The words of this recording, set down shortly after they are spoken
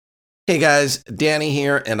Hey guys, Danny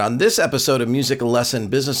here, and on this episode of Music Lesson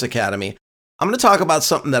Business Academy, I'm going to talk about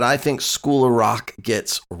something that I think School of Rock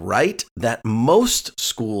gets right that most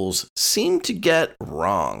schools seem to get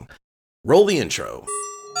wrong. Roll the intro.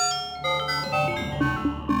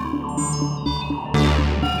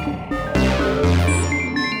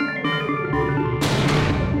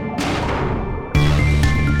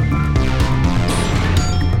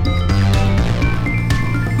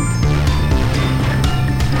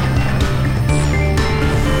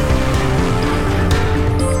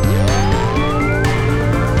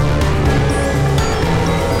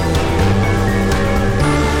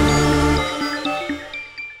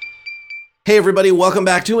 Hey everybody, welcome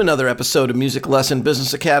back to another episode of Music Lesson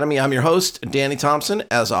Business Academy. I'm your host, Danny Thompson,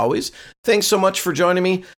 as always. Thanks so much for joining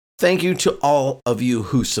me. Thank you to all of you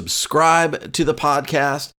who subscribe to the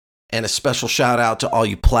podcast, and a special shout out to all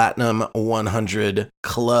you Platinum 100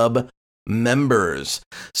 Club members.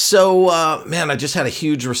 So, I just had a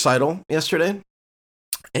huge recital yesterday,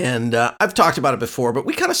 and I've talked about it before, but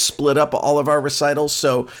we kind of split up all of our recitals.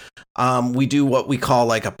 So we do what we call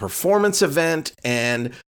like a performance event,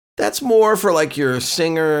 and that's more for like your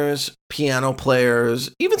singers, piano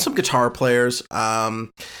players, even some guitar players.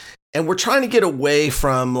 And we're trying to get away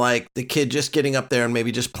from like the kid just getting up there and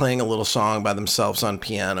maybe just playing a little song by themselves on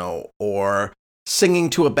piano or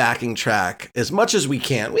singing to a backing track as much as we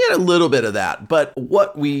can. We had a little bit of that, but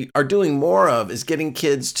what we are doing more of is getting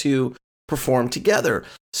kids to perform together.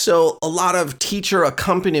 So a lot of teacher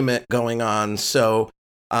accompaniment going on. So,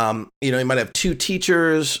 you might have two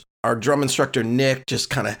teachers. Our drum instructor, Nick,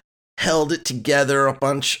 just kind of held it together a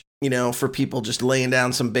bunch, for people just laying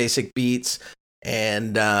down some basic beats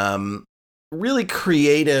and really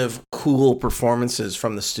creative, cool performances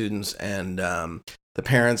from the students and the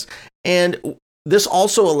parents. And this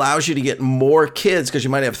also allows you to get more kids because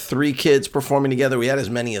you might have 3 kids performing together. We had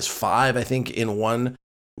as many as 5, I think, in one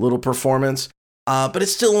little performance. But it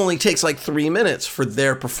still only takes like 3 minutes for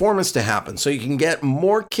their performance to happen. So you can get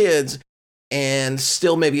more kids and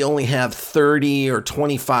still maybe only have 30 or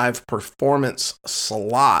 25 performance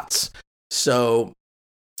slots. So,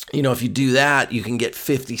 if you do that, you can get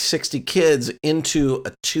 50, 60 kids into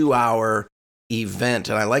a 2-hour event.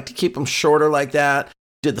 And I like to keep them shorter like that.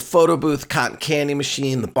 Did the photo booth, cotton candy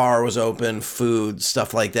machine, the bar was open, food,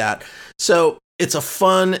 stuff like that. So it's a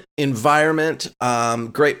fun environment,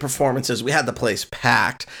 great performances. We had the place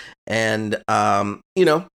packed and,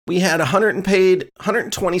 we had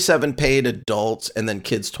 127 paid adults, and then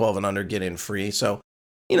kids 12 and under get in free. So,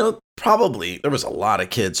 probably there was a lot of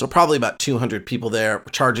kids. So probably about 200 people there.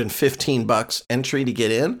 We're charging $15 entry to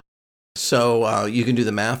get in. So you can do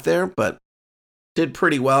the math there, but did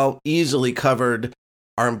pretty well. Easily covered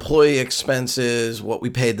our employee expenses, what we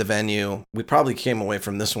paid the venue. We probably came away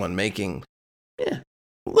from this one making, a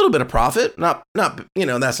little bit of profit. Not,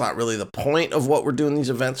 that's not really the point of what we're doing these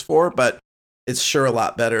events for, but it's sure a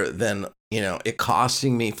lot better than, it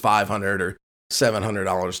costing me $500 or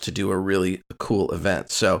 $700 to do a really cool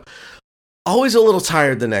event. So always a little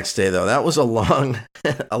tired the next day, though. That was a long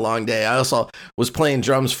day. I also was playing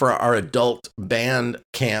drums for our adult band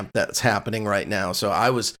camp that's happening right now. So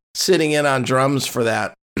I was sitting in on drums for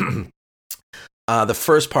that the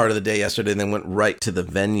first part of the day yesterday, and then went right to the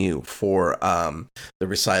venue for the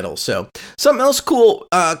recital. So something else cool,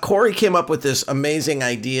 Corey came up with this amazing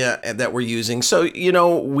idea that we're using. So,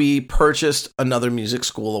 we purchased another music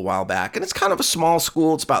school a while back, and it's kind of a small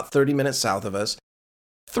school. It's about 30 minutes south of us.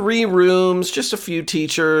 3 rooms, just a few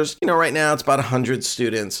teachers. Right now it's about 100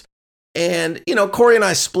 students. And, Corey and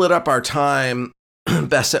I split up our time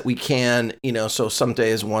best that we can, so some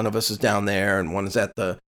days one of us is down there and one is at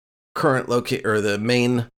the current or the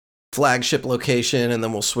main flagship location, and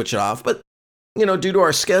then we'll switch it off. But, due to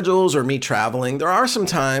our schedules or me traveling, there are some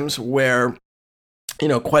times where,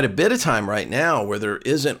 quite a bit of time right now where there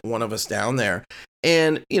isn't one of us down there.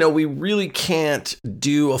 And, we really can't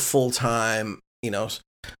do a full-time,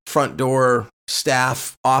 front door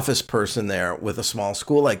staff office person there with a small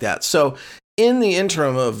school like that. So in the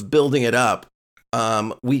interim of building it up,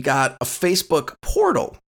 we got a Facebook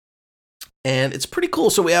portal. And it's pretty cool.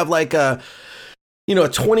 So we have like a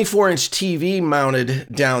 24-inch TV mounted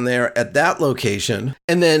down there at that location.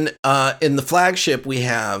 And then in the flagship, we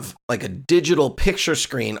have like a digital picture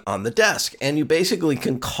screen on the desk. And you basically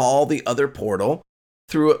can call the other portal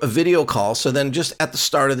through a video call. So then just at the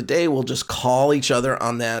start of the day, we'll just call each other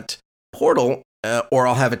on that portal. Or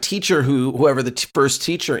I'll have a teacher whoever the first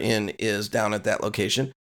teacher in is down at that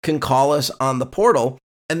location can call us on the portal.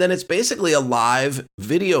 And then it's basically a live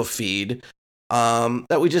video feed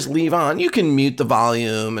that we just leave on. You can mute the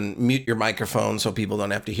volume and mute your microphone so people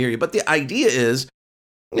don't have to hear you. But the idea is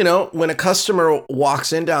when a customer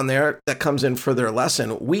walks in down there that comes in for their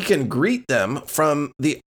lesson, we can greet them from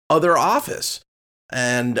the other office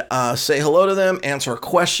and say hello to them, answer a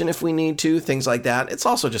question if we need to, things like that. It's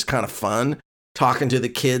also just kind of fun talking to the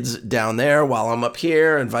kids down there while I'm up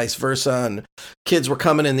here and vice versa. And kids were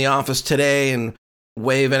coming in the office today and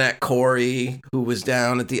waving at Corey, who was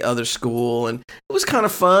down at the other school. And it was kind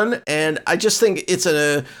of fun. And I just think it's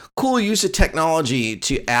a cool use of technology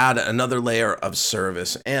to add another layer of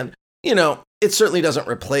service. And, it certainly doesn't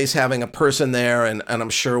replace having a person there. And I'm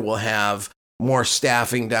sure we'll have more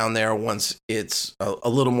staffing down there once it's a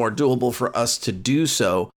little more doable for us to do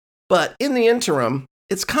so. But in the interim,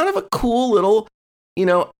 it's kind of a cool little,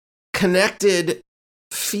 connected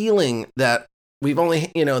feeling that we've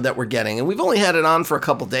only, that we're getting. And we've only had it on for a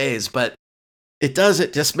couple days, but it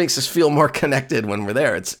just makes us feel more connected when we're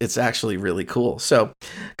there. It's actually really cool. So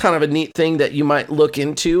kind of a neat thing that you might look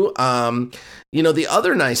into. The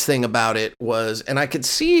other nice thing about it was, and I could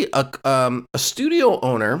see a studio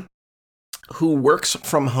owner who works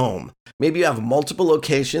from home. Maybe you have multiple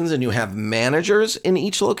locations and you have managers in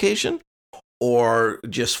each location, or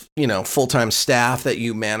just, full-time staff that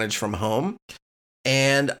you manage from home.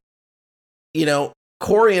 And,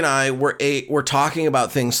 Corey and I were talking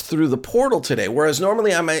about things through the portal today, whereas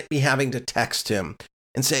normally I might be having to text him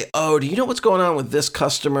and say, oh, do you know what's going on with this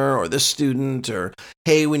customer or this student? Or,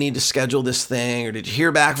 hey, we need to schedule this thing. Or did you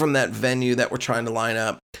hear back from that venue that we're trying to line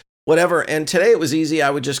up? Whatever. And today it was easy.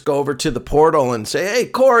 I would just go over to the portal and say, hey,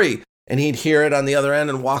 Corey. And he'd hear it on the other end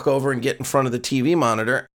and walk over and get in front of the TV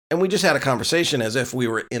monitor. And we just had a conversation as if we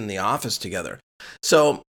were in the office together.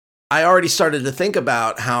 So I already started to think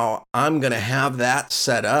about how I'm going to have that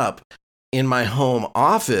set up in my home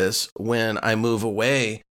office when I move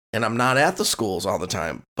away and I'm not at the schools all the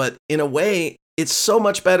time. But in a way, it's so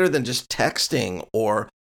much better than just texting or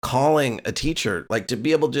calling a teacher. Like, to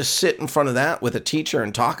be able to just sit in front of that with a teacher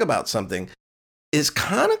and talk about something is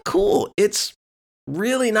kind of cool. It's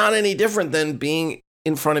really not any different than being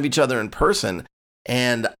in front of each other in person.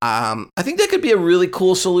 And I think that could be a really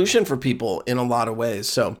cool solution for people in a lot of ways.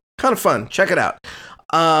 So kind of fun. Check it out.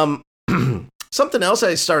 Something else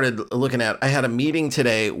I started looking at, I had a meeting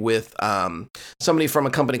today with somebody from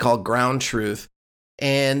a company called Ground Truth.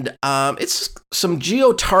 And it's some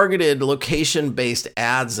geo-targeted location-based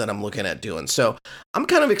ads that I'm looking at doing. So I'm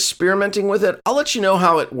kind of experimenting with it. I'll let you know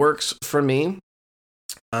how it works for me.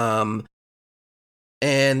 And,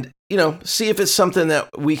 see if it's something that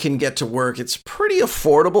we can get to work. It's pretty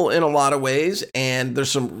affordable in a lot of ways. And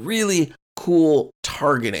there's some really cool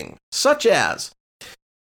targeting, such as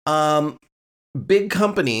big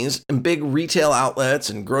companies and big retail outlets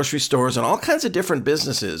and grocery stores and all kinds of different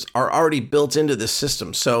businesses are already built into this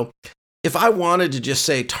system. So if I wanted to just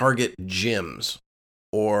say target gyms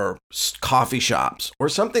or coffee shops or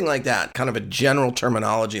something like that, kind of a general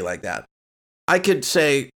terminology like that, I could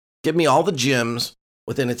say, give me all the gyms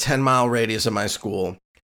within a 10-mile radius of my school.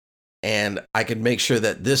 And I could make sure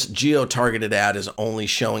that this geo-targeted ad is only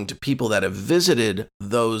showing to people that have visited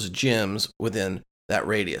those gyms within that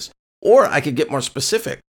radius. Or I could get more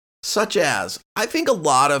specific, such as, I think a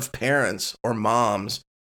lot of parents or moms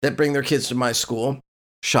that bring their kids to my school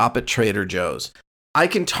shop at Trader Joe's. I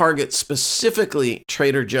can target specifically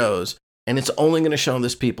Trader Joe's, and it's only going to show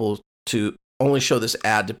this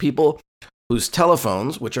ad to people whose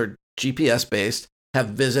telephones, which are GPS based, have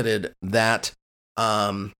visited that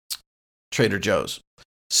Trader Joe's.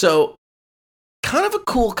 So kind of a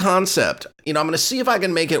cool concept. I'm going to see if I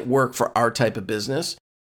can make it work for our type of business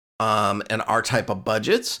and our type of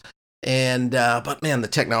budgets. And but man, the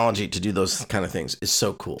technology to do those kind of things is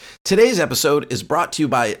so cool. Today's episode is brought to you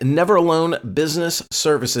by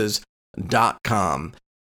NeverAloneBusinessServices.com.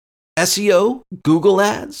 SEO, Google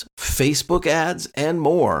ads, Facebook ads, and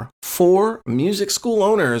more for music school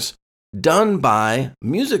owners, done by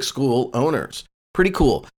music school owners. Pretty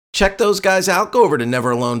cool. Check those guys out. Go over to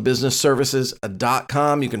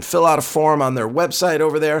NeverAloneBusinessServices.com. You can fill out a form on their website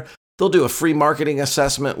over there. They'll do a free marketing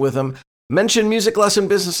assessment with them. Mention Music Lesson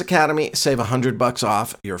Business Academy, save $100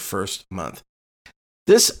 off your first month.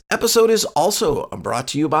 This episode is also brought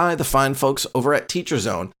to you by the fine folks over at Teacher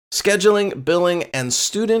Zone. Scheduling, billing, and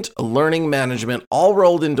student learning management all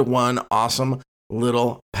rolled into one awesome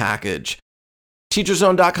little package.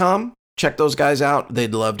 TeacherZone.com. Check those guys out.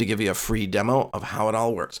 They'd love to give you a free demo of how it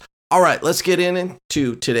all works. All right, let's get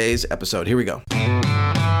into today's episode. Here we go.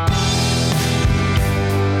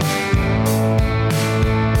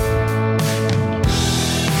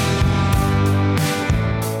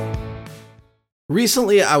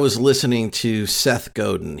 Recently, I was listening to Seth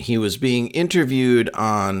Godin. He was being interviewed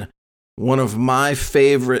on one of my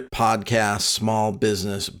favorite podcasts, Small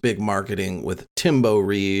Business, Big Marketing, with Timbo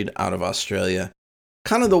Reed out of Australia.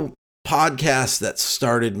 Kind of the podcast that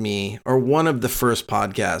started me, or one of the first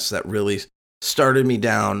podcasts that really started me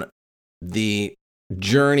down the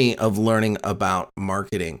journey of learning about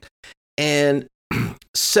marketing. And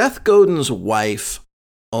Seth Godin's wife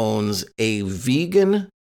owns a vegan,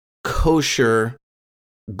 kosher,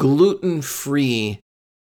 gluten-free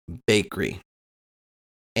bakery.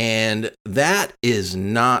 And that is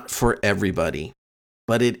not for everybody,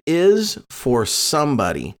 but it is for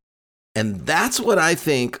somebody. And that's what I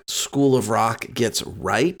think School of Rock gets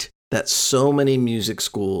right, that so many music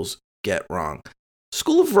schools get wrong.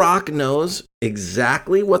 School of Rock knows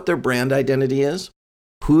exactly what their brand identity is,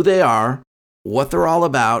 who they are, what they're all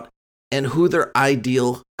about, and who their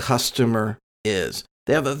ideal customer is.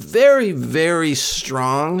 They have a very, very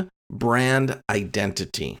strong brand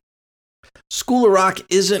identity. School of Rock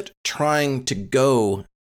isn't trying to go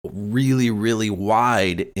really, really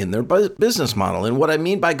wide in their business model. And what I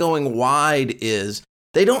mean by going wide is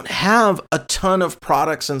they don't have a ton of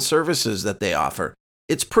products and services that they offer.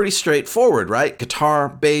 It's pretty straightforward, right? Guitar,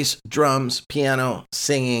 bass, drums, piano,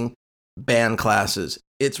 singing, band classes.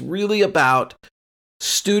 It's really about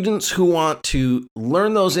students who want to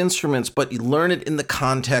learn those instruments, but you learn it in the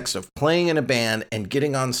context of playing in a band and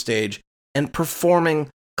getting on stage and performing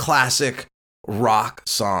classic rock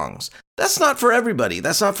songs. That's not for everybody.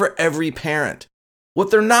 That's not for every parent.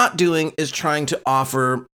 What they're not doing is trying to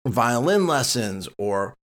offer violin lessons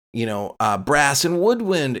or, brass and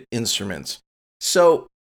woodwind instruments. So,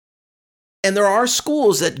 and there are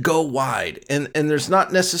schools that go wide, and there's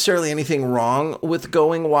not necessarily anything wrong with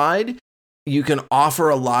going wide. You can offer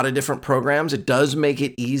a lot of different programs. It does make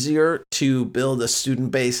it easier to build a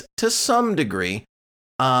student base to some degree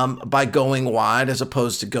by going wide as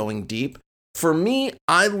opposed to going deep. For me,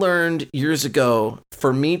 I learned years ago,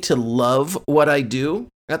 for me to love what I do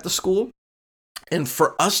at the school, and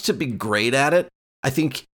for us to be great at it, I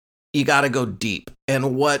think you got to go deep.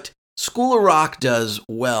 And what School of Rock does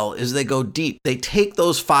well is they go deep. They take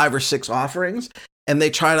those 5 or 6 offerings and they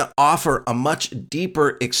try to offer a much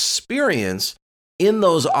deeper experience in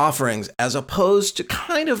those offerings as opposed to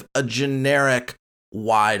kind of a generic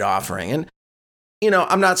wide offering. And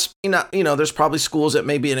I'm not, there's probably schools that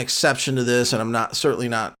may be an exception to this, and I'm certainly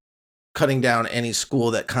not cutting down any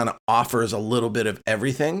school that kind of offers a little bit of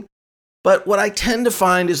everything. But what I tend to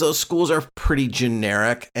find is those schools are pretty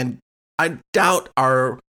generic, and I doubt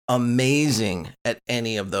are amazing at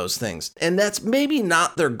any of those things. And that's maybe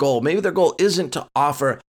not their goal. Maybe their goal isn't to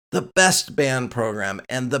offer the best band program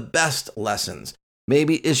and the best lessons.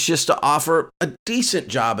 Maybe it's just to offer a decent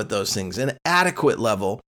job at those things, an adequate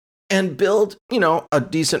level, and build, a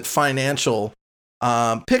decent financial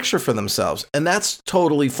picture for themselves. And that's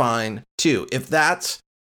totally fine too. If that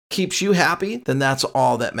keeps you happy, then that's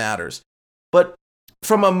all that matters. But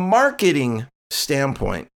from a marketing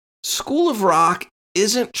standpoint, School of Rock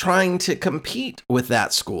isn't trying to compete with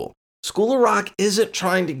that school. School of Rock isn't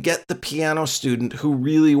trying to get the piano student who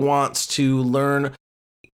really wants to learn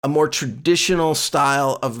a more traditional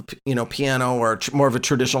style of, piano, or more of a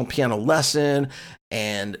traditional piano lesson,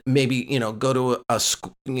 and maybe, go to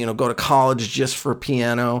go to college just for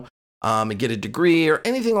piano, and get a degree or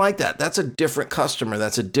anything like that. That's a different customer.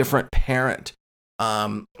 That's a different parent,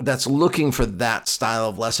 that's looking for that style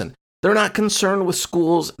of lesson. They're not concerned with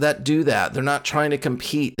schools that do that. They're not trying to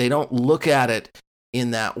compete. They don't look at it in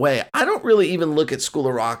that way. I don't really even look at School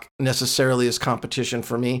of Rock necessarily as competition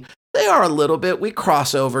for me. They are a little bit. We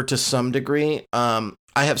cross over to some degree. I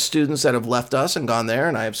have students that have left us and gone there,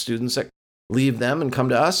 and I have students that leave them and come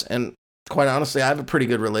to us. And quite honestly, I have a pretty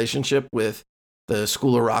good relationship with the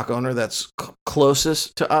School of Rock owner that's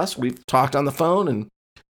closest to us. We've talked on the phone, and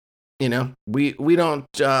we don't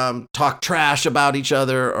talk trash about each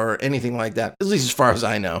other or anything like that, at least as far as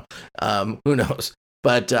I know. Who knows?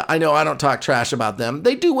 But I know I don't talk trash about them.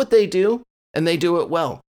 They do what they do, and they do it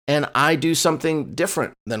well. And I do something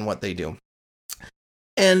different than what they do.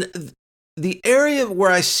 And the area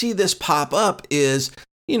where I see this pop up is,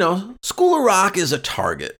 School of Rock is a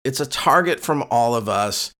target. It's a target from all of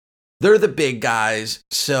us. They're the big guys,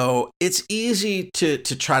 so it's easy to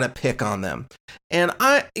try to pick on them. And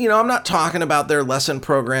I'm not talking about their lesson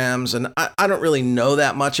programs, and I don't really know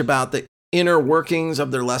that much about the inner workings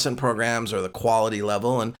of their lesson programs or the quality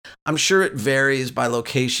level. And I'm sure it varies by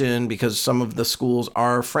location because some of the schools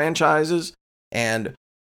are franchises. And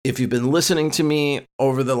if you've been listening to me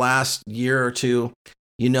over the last year or two,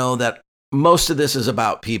 you know that most of this is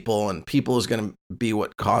about people, and people is going to be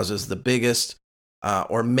what causes the biggest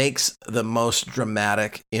or makes the most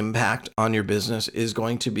dramatic impact on your business is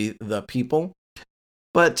going to be the people.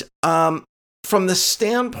 But from the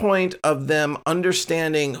standpoint of them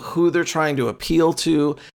understanding who they're trying to appeal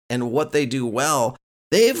to and what they do well,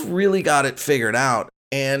 they've really got it figured out.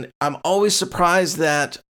 And I'm always surprised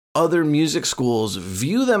that other music schools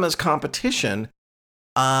view them as competition.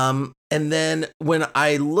 And then when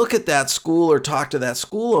I look at that school or talk to that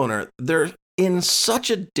school owner, they're in such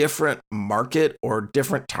a different market or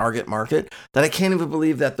different target market that I can't even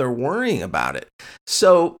believe that they're worrying about it.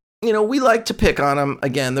 So, we like to pick on them.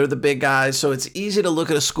 Again, they're the big guys. So it's easy to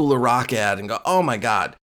look at a School of Rock ad and go, oh my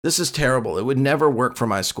God, this is terrible. It would never work for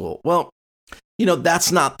my school. Well,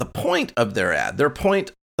 that's not the point of their ad. The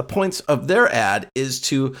points of their ad is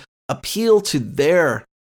to appeal to their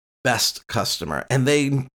best customer. And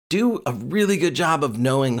they do a really good job of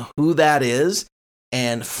knowing who that is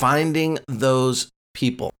and finding those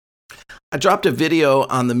people. I dropped a video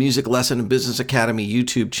on the Music Lesson and Business Academy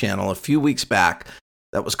YouTube channel a few weeks back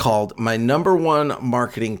that was called My Number One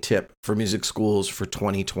Marketing Tip for Music Schools for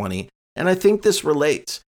 2020. And I think this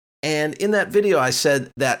relates. And in that video, I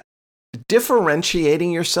said that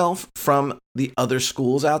differentiating yourself from the other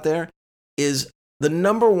schools out there is the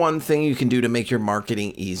number one thing you can do to make your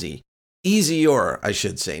marketing easier, I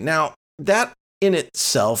should say. Now, that in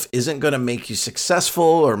itself isn't going to make you successful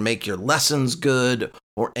or make your lessons good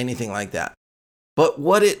or anything like that. But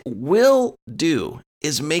what it will do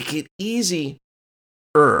is make it easier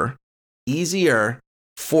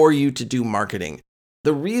for you to do marketing.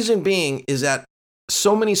 The reason being is that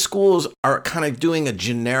so many schools are kind of doing a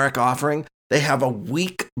generic offering. They have a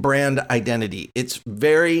weak brand identity. It's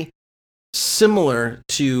very similar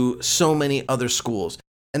to so many other schools.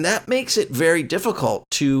 And that makes it very difficult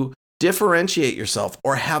to differentiate yourself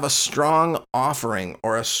or have a strong offering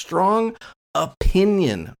or a strong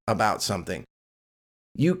opinion about something.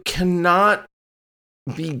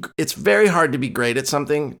 It's very hard to be great at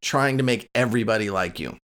something trying to make everybody like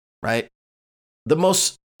you, right? The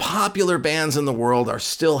most popular bands in the world are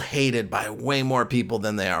still hated by way more people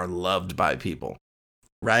than they are loved by people,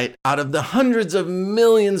 right? Out of the hundreds of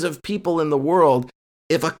millions of people in the world,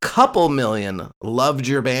 if a couple million loved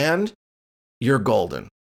your band, you're golden.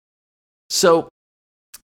 So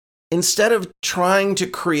instead of trying to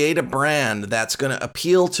create a brand that's going to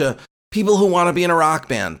appeal to people who want to be in a rock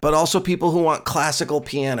band, but also people who want classical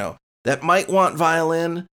piano, that might want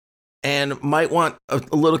violin and might want a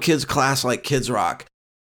little kids class like Kids Rock,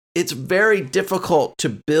 it's very difficult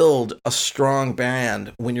to build a strong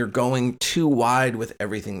band when you're going too wide with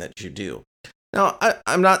everything that you do. Now,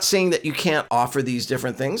 I'm not saying that you can't offer these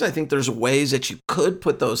different things. I think there's ways that you could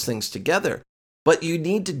put those things together, but you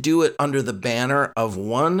need to do it under the banner of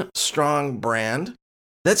one strong brand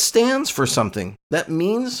that stands for something, that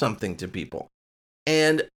means something to people.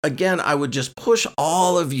 And again, I would just push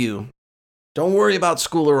all of you. Don't worry about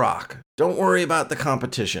School of Rock. Don't worry about the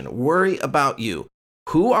competition. Worry about you.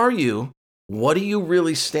 Who are you? What do you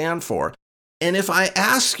really stand for? And if I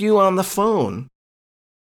ask you on the phone,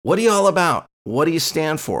 what are you all about? What do you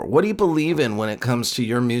stand for? What do you believe in when it comes to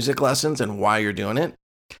your music lessons and why you're doing it?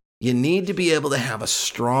 You need to be able to have a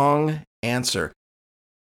strong answer.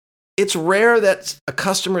 It's rare that a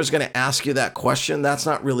customer is going to ask you that question. That's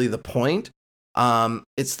not really the point.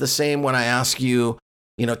 It's the same when I ask you,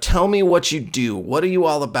 tell me what you do. What are you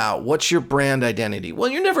all about? What's your brand identity? Well,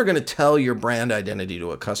 you're never going to tell your brand identity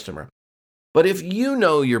to a customer. But if you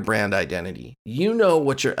know your brand identity, you know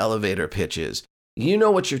what your elevator pitch is, you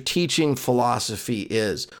know what your teaching philosophy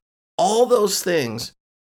is, all those things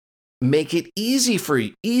make it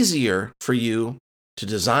easier for you to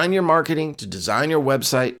design your marketing, to design your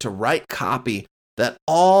website, to write copy that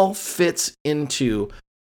all fits into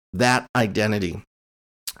that identity.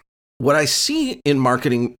 What I see in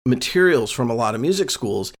marketing materials from a lot of music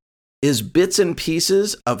schools is bits and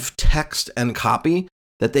pieces of text and copy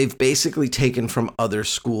that they've basically taken from other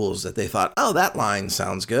schools that they thought, oh, that line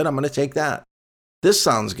sounds good. I'm going to take that. This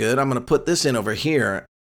sounds good. I'm going to put this in over here.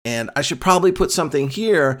 And I should probably put something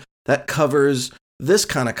here that covers this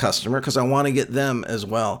kind of customer because I want to get them as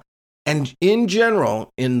well. And in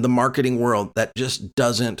general, in the marketing world, that just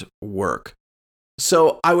doesn't work.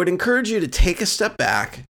 So I would encourage you to take a step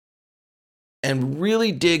back and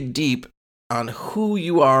really dig deep on who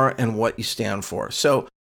you are and what you stand for. So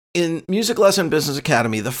in Music Lesson Business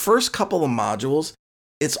Academy, the first couple of modules,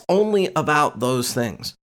 it's only about those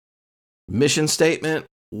things. Mission statement,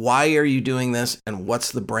 why are you doing this, and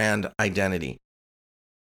what's the brand identity?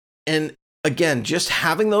 And again, just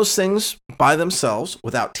having those things by themselves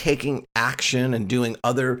without taking action and doing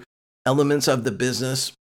other elements of the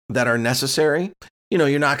business that are necessary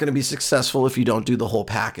you're not going to be successful if you don't do the whole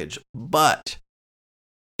package. But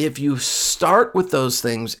if you start with those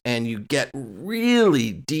things and you get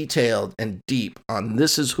really detailed and deep on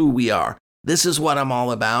this is who we are, this is what I'm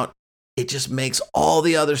all about, it just makes all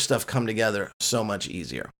the other stuff come together so much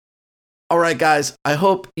easier. All right, guys, I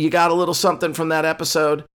hope you got a little something from that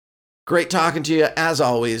episode. Great talking to you as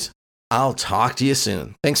always. I'll talk to you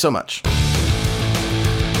soon. Thanks so much.